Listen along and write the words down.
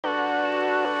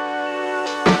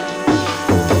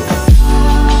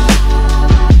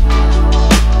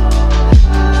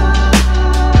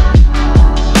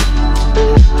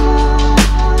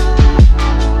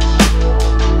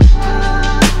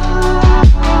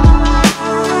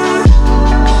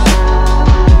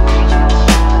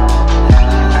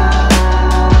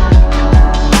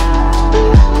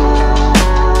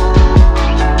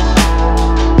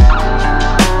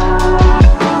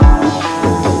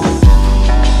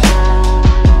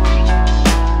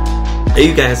Hey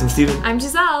you guys, I'm Steven. I'm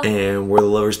Giselle. And we're the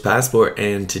Lover's Passport,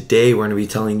 and today we're going to be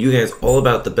telling you guys all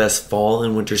about the best fall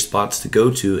and winter spots to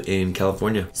go to in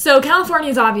California. So California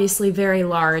is obviously very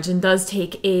large and does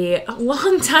take a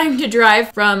long time to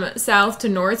drive from south to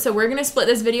north. So we're going to split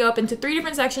this video up into 3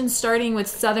 different sections, starting with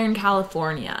Southern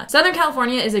California. Southern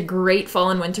California is a great fall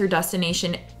and winter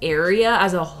destination area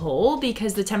as a whole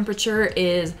because the temperature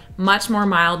is much more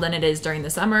mild than it is during the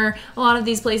summer. A lot of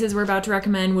these places we're about to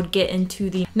recommend would get into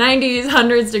the 90s,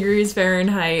 hundreds degrees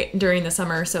Fahrenheit during the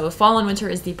summer. So fall and winter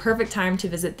is the perfect time to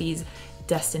visit these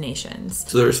destinations.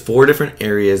 So there's 4 different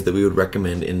areas that we would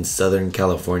recommend in Southern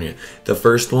California. The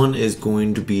first one is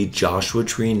going to be Joshua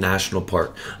Tree National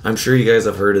Park. I'm sure you guys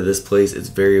have heard of this place. It's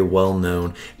very well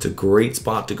known. It's a great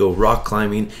spot to go rock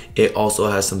climbing. It also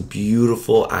has some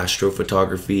beautiful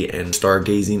astrophotography and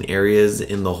stargazing areas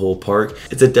in the whole park.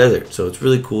 It's a desert, so it's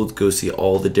really cool to go see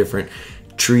all the different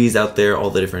trees out there, all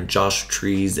the different Joshua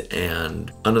trees.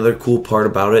 And another cool part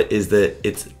about it is that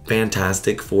it's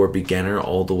fantastic for beginner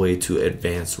all the way to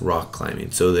advanced rock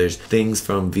climbing. So there's things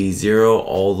from V0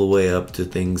 all the way up to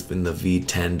things in the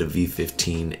V10 to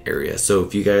V15 area. So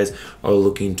if you guys are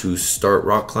looking to start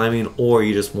rock climbing, or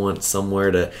you just want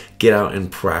somewhere to get out and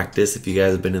practice, if you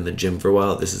guys have been in the gym for a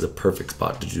while, this is a perfect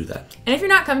spot to do that. And if you're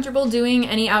not comfortable doing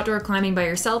any outdoor climbing by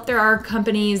yourself, there are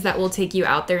companies that will take you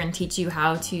out there and teach you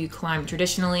how to climb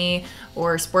traditionally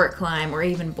or sport climb or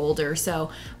even boulder. So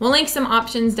we'll link some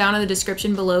options down in the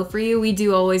description below for you. We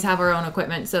do always have our own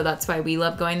equipment, so that's why we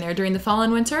love going there during the fall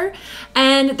and winter.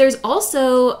 And there's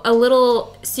also a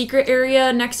little secret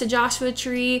area next to Joshua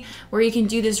Tree where you can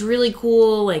do this really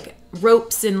cool like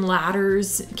ropes and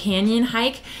ladders canyon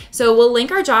hike. So we'll link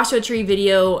our Joshua Tree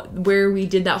video where we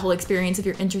did that whole experience if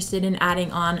you're interested in adding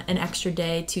on an extra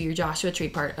day to your Joshua Tree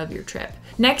part of your trip.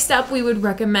 Next up, we would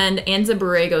recommend Anza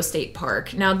Borrego State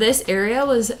Park. Now this area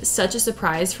was such a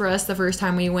surprise for us the first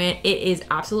time we went. It is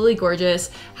absolutely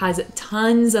gorgeous, has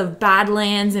tons of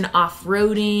badlands and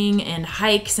off-roading and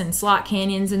hikes and slot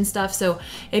canyons and stuff. So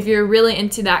if you're really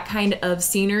into that kind of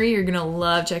scenery, you're gonna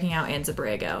love checking out Anza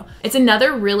Borrego. It's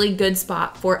another really good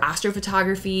spot for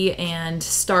astrophotography and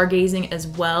stargazing as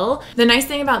well. The nice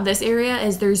thing about this area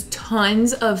is there's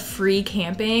tons of free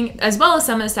camping as well as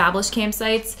some established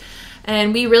campsites.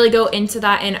 And we really go into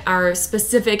that in our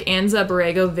specific Anza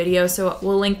Borrego video. So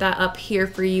we'll link that up here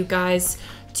for you guys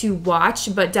to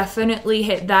watch, but definitely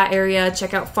hit that area.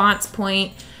 Check out Fonts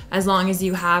Point as long as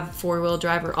you have 4-wheel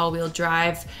drive or all-wheel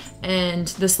drive. And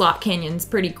the slot canyon's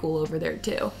pretty cool over there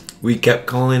too. We kept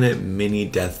calling it Mini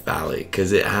Death Valley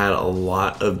because it had a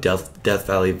lot of Death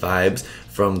Valley vibes,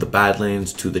 from the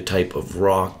Badlands to the type of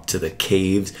rock to the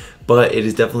caves, but it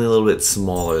is definitely a little bit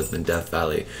smaller than Death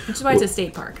Valley. Which is why it's a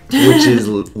state park. Which is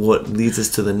what leads us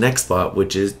to the next spot,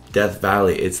 which is Death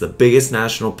Valley. It's the biggest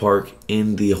national park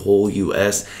in the whole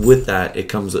US. With that, it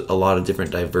comes with a lot of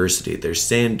different diversity. There's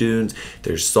sand dunes,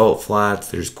 there's salt flats,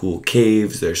 there's cool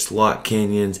caves, there's slot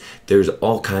canyons, there's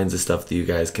all kinds of stuff that you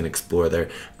guys can explore there,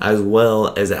 as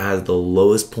well as it has the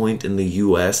lowest point in the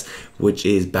US, which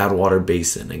is Badwater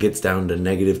Basin. It gets down to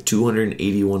negative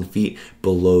 281 feet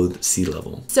below sea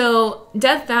level. So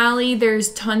Death Valley,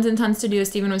 there's tons and tons to do, as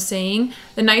Steven was saying.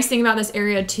 The nice thing about this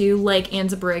area too, like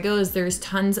Anza Borrego, is there's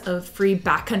tons of free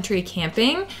backcountry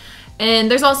camping.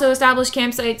 And there's also established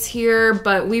campsites here,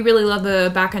 but we really love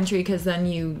the backcountry because then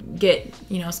you get,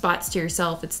 spots to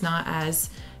yourself. It's not as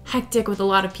hectic with a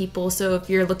lot of people. So if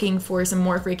you're looking for some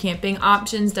more free camping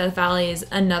options, Death Valley is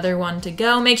another one to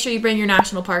go. Make sure you bring your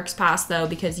national parks pass though,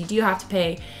 because you do have to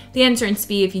pay the entrance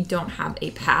fee if you don't have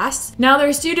a pass. Now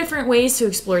there's 2 different ways to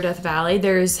explore Death Valley.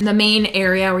 There's the main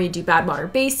area where you do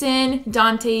Badwater Basin,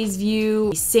 Dante's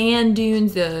View, sand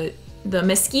dunes. The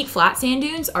Mesquite Flat sand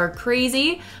dunes are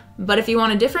crazy. But if you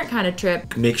want a different kind of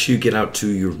trip, make sure you get out to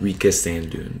Eureka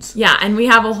Sand Dunes. Yeah, and we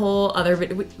have a whole other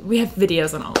we have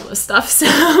videos on all of this stuff, so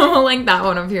we'll link that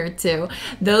one up here too.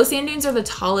 Those sand dunes are the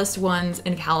tallest ones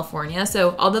in California.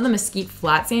 So although the Mesquite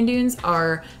Flat sand dunes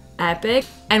are epic,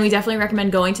 and we definitely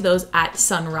recommend going to those at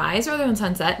sunrise rather than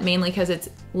sunset, mainly because it's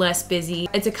less busy.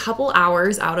 It's a couple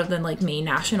hours out of the main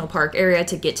national park area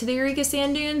to get to the Eureka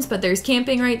Sand Dunes, but there's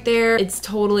camping right there. It's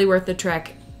totally worth the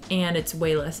trek. And it's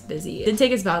way less busy. It'd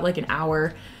take us about an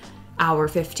hour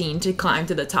 15 to climb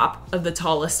to the top of the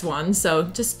tallest one. So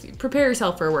just prepare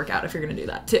yourself for a workout if you're gonna do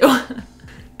that too.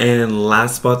 And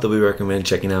last spot that we recommend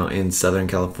checking out in Southern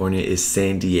California is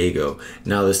San Diego.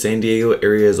 Now the San Diego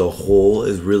area as a whole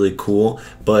is really cool,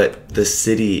 but the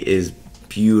city is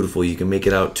beautiful. You can make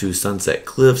it out to Sunset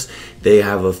Cliffs. They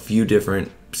have a few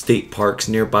different state parks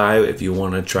nearby if you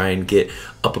want to try and get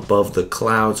up above the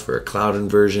clouds for a cloud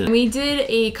inversion. We did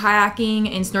a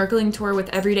kayaking and snorkeling tour with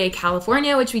Everyday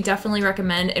California, which we definitely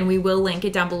recommend, and we will link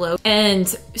it down below. And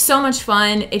so much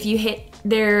fun. If you hit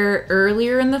there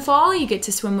earlier in the fall, you get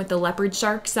to swim with the leopard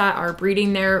sharks that are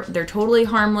breeding there. They're totally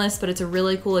harmless, but it's a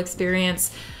really cool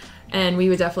experience. And we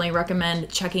would definitely recommend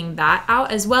checking that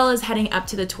out, as well as heading up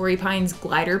to the Torrey Pines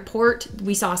glider port.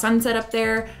 We saw sunset up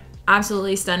there.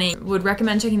 Absolutely stunning. Would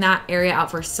recommend checking that area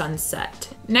out for sunset.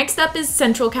 Next up is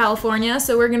Central California.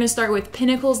 So we're gonna start with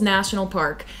Pinnacles National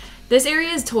Park. This area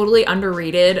is totally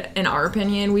underrated in our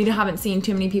opinion. We haven't seen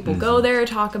too many people go there,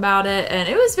 talk about it, and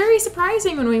it was very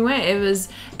surprising when we went.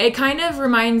 It kind of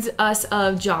reminds us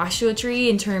of Joshua Tree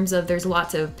in terms of there's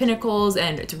lots of pinnacles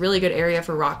and it's a really good area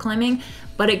for rock climbing,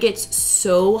 but it gets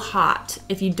so hot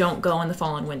if you don't go in the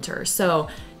fall and winter. So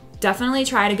definitely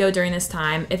try to go during this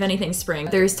time, if anything spring.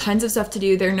 There's tons of stuff to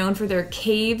do. They're known for their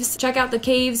caves. Check out the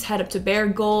caves, head up to Bear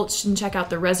Gulch, and check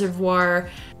out the reservoir.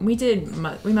 We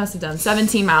must have done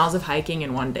 17 miles of hiking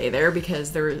in one day there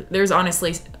because there's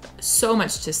honestly so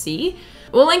much to see.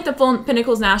 We'll link the full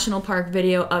Pinnacles National Park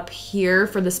video up here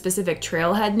for the specific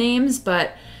trailhead names,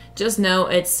 but just know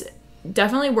it's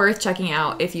definitely worth checking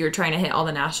out if you're trying to hit all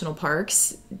the national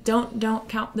parks. Don't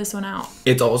count this one out.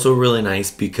 It's also really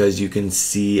nice because you can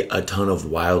see a ton of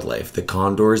wildlife. The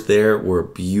condors there were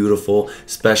beautiful,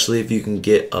 especially if you can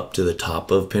get up to the top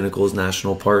of Pinnacles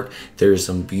National Park. There's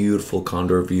some beautiful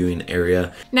condor viewing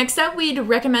area. Next up, we'd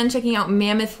recommend checking out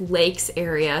Mammoth Lakes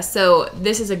area. So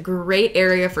this is a great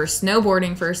area for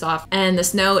snowboarding first off, and the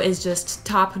snow is just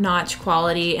top-notch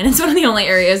quality, and it's one of the only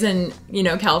areas in,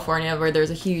 California where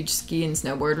there's a huge ski and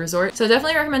snowboard resort. So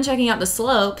definitely recommend checking out the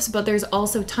slopes, but there's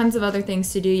also tons of other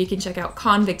things to do. You can check out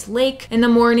Convict Lake in the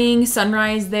morning.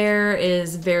 Sunrise there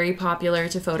is very popular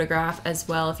to photograph as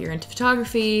well if you're into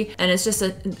photography, and it's just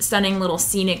a stunning little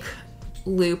scenic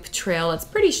loop trail. It's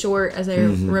pretty short as I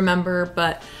remember,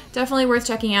 but definitely worth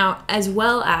checking out, as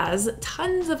well as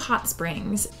tons of hot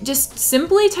springs. Just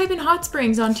simply type in hot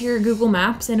springs onto your Google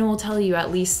Maps and it will tell you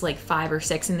at least like 5 or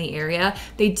 6 in the area.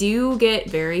 They do get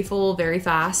very full very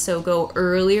fast, so go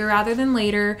earlier rather than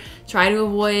later. Try to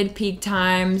avoid peak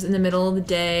times in the middle of the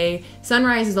day.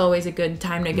 Sunrise is always a good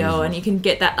time to go, and you can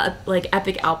get that like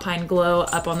epic alpine glow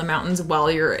up on the mountains while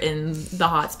you're in the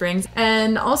hot springs.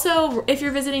 And also, if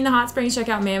you're visiting the hot springs, check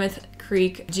out Mammoth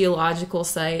Creek Geological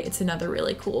Site. It's another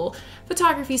really cool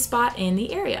photography spot in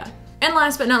the area. And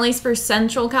last but not least, for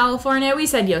Central California, we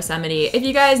said Yosemite. If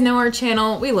you guys know our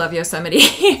channel, we love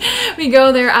Yosemite. We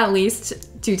go there at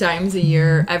least 2 times a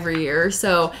year, every year.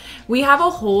 So we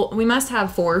must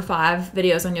have 4 or 5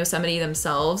 videos on Yosemite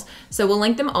themselves. So we'll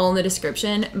link them all in the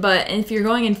description. But if you're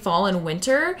going in fall and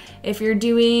winter, if you're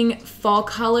doing fall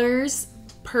colors,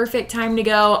 perfect time to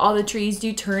go. All the trees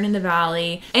do turn in the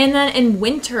valley. And then in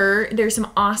winter, there's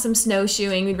some awesome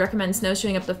snowshoeing. We'd recommend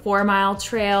snowshoeing up the 4 Mile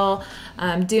Trail,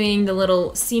 doing the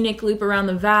little scenic loop around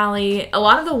the valley. A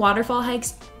lot of the waterfall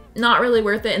hikes, not really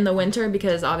worth it in the winter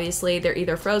because obviously they're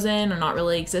either frozen or not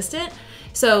really existent.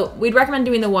 So we'd recommend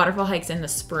doing the waterfall hikes in the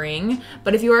spring,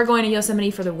 but if you are going to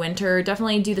Yosemite for the winter,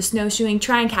 definitely do the snowshoeing.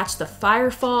 Try and catch the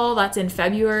Firefall. That's in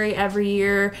February every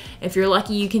year. If you're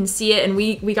lucky, you can see it, and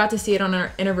we got to see it on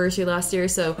our anniversary last year,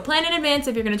 so plan in advance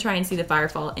if you're gonna try and see the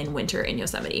Firefall in winter in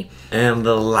Yosemite. And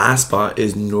the last spot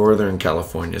is Northern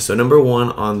California. So number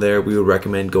 1 on there, we would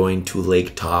recommend going to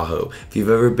Lake Tahoe. If you've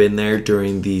ever been there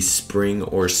during the spring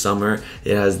or summer,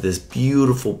 it has this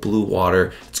beautiful blue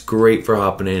water. It's great for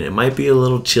hopping in. It might be a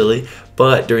little chilly,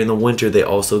 but during the winter they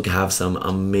also have some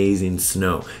amazing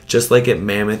snow. Just like at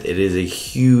Mammoth, it is a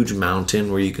huge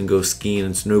mountain where you can go skiing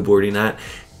and snowboarding at,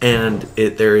 and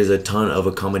there is a ton of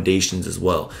accommodations as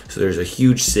well. So there's a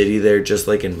huge city there, just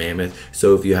like in Mammoth.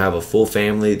 So if you have a full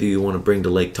family that you want to bring to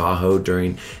Lake Tahoe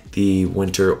during the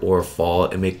winter or fall,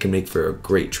 it can make for a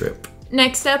great trip.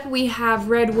 Next up, we have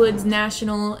Redwoods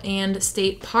National and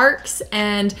State Parks,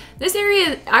 and this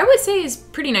area I would say is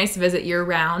pretty nice to visit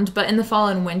year-round, but in the fall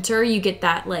and winter you get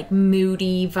that like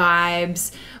moody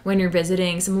vibes when you're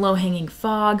visiting, some low-hanging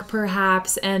fog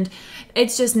perhaps, and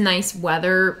it's just nice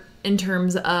weather in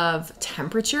terms of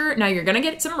temperature. Now you're gonna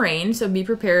get some rain, so be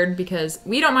prepared because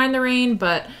we don't mind the rain,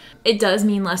 but it does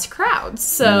mean less crowds,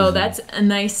 so that's a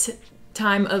nice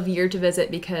time of year to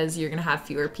visit because you're gonna have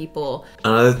fewer people.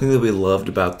 Another thing that we loved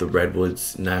about the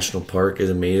Redwoods National Park is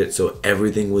it made it so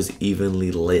everything was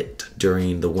evenly lit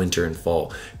during the winter and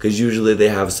fall, because usually they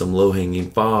have some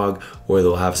low-hanging fog or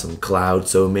they'll have some clouds,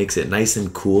 so it makes it nice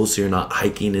and cool so you're not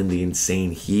hiking in the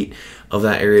insane heat of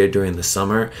that area during the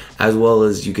summer, as well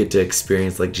as you get to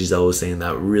experience, like Giselle was saying,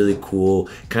 that really cool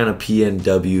kind of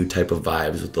PNW type of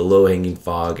vibes with the low-hanging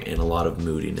fog and a lot of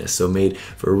moodiness. So made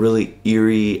for a really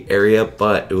eerie area,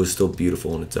 but it was still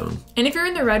beautiful in its own. And if you're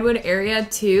in the Redwood area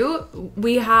too,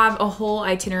 we have a whole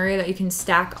itinerary that you can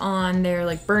stack on there,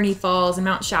 like Bernie Falls and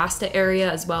Mount Shasta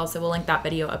area as well. So we'll link that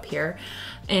video up here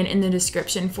and in the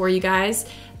description for you guys.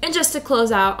 And just to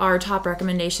close out our top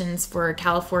recommendations for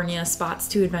California spots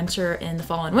to adventure in the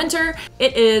fall and winter,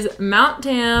 it is Mount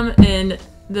Tam in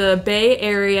the Bay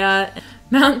Area.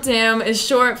 Mount Tam is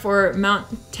short for Mount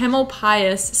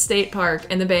Tamalpais State Park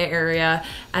in the Bay Area,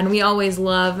 and we always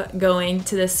love going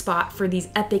to this spot for these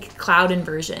epic cloud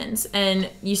inversions. And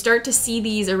you start to see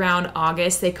these around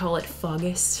August. They call it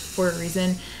Fogus for a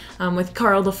reason, with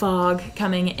Carl the Fog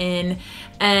coming in.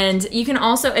 And you can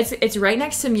also, it's right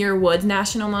next to Muir Woods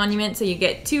National Monument, so you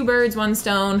get two birds, one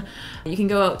stone. You can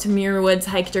go out to Muir Woods,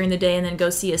 hike during the day, and then go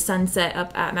see a sunset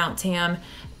up at Mount Tam.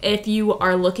 If you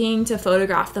are looking to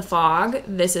photograph the fog,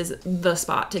 this is the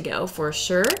spot to go for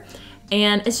sure.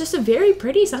 And it's just a very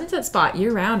pretty sunset spot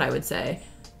year round, I would say.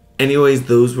 Anyways,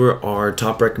 those were our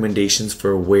top recommendations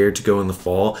for where to go in the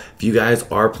fall. If you guys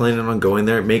are planning on going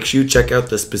there, make sure you check out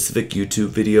the specific YouTube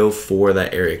video for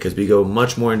that area, because we go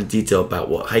much more into detail about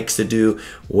what hikes to do,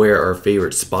 where our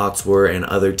favorite spots were, and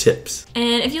other tips.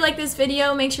 And if you like this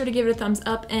video, make sure to give it a thumbs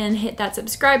up and hit that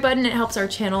subscribe button. It helps our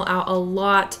channel out a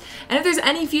lot. And if there's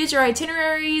any future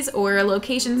itineraries or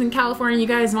locations in California you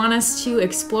guys want us to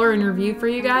explore and review for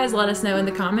you guys, let us know in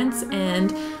the comments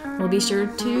and we'll be sure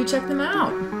to check them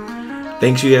out.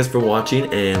 Thanks you guys for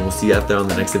watching, and we'll see you out there on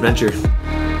the next adventure.